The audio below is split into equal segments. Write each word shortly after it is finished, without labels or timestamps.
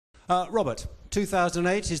Robert,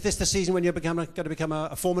 2008, is this the season when you're going to become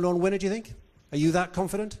a Formula 1 winner, do you think? Are you that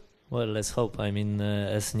confident? Well, let's hope. I mean,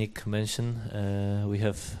 as Nick mentioned, we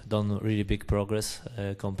have done really big progress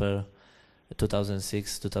compared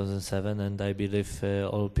 2006, 2007, and I believe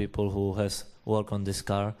all people who has worked on this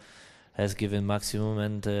car has given maximum,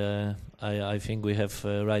 and I think we have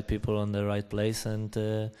right people on the right place,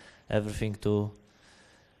 and everything to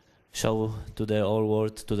show to the whole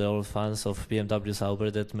world, to the whole fans of BMW Sauber,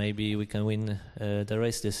 that maybe we can win the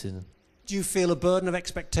race this season. Do you feel a burden of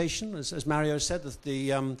expectation? As Mario said,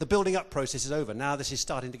 the building up process is over. Now this is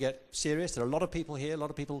starting to get serious. There are a lot of people here, a lot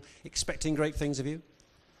of people expecting great things of you.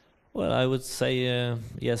 Well, I would say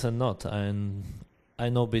yes and not. I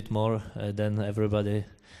know a bit more than everybody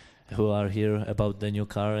who are here about the new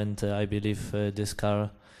car, and I believe this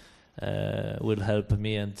car will help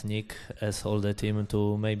me and Nick, as all the team,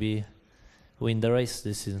 to maybe win the race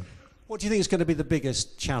this season. What do you think is going to be the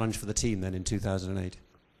biggest challenge for the team then in 2008?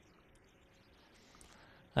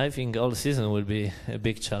 I think all season will be a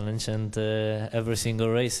big challenge, and every single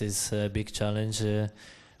race is a big challenge.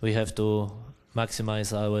 We have to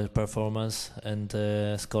maximize our performance and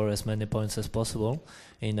score as many points as possible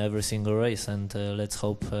in every single race, and let's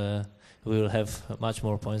hope we will have much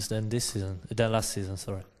more points than last season.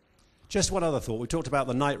 Sorry. Just one other thought. We talked about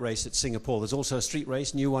the night race at Singapore. There's also a street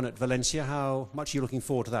race, new one at Valencia. How much are you looking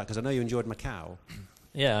forward to that? Because I know you enjoyed Macau.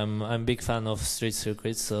 Yeah, I'm a big fan of street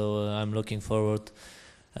circuits, so I'm looking forward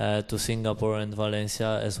to Singapore and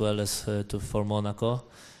Valencia, as well as for Monaco.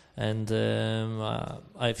 And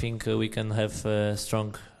I think we can have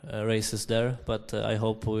strong races there, but I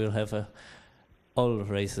hope we will have all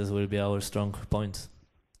races will be our strong points.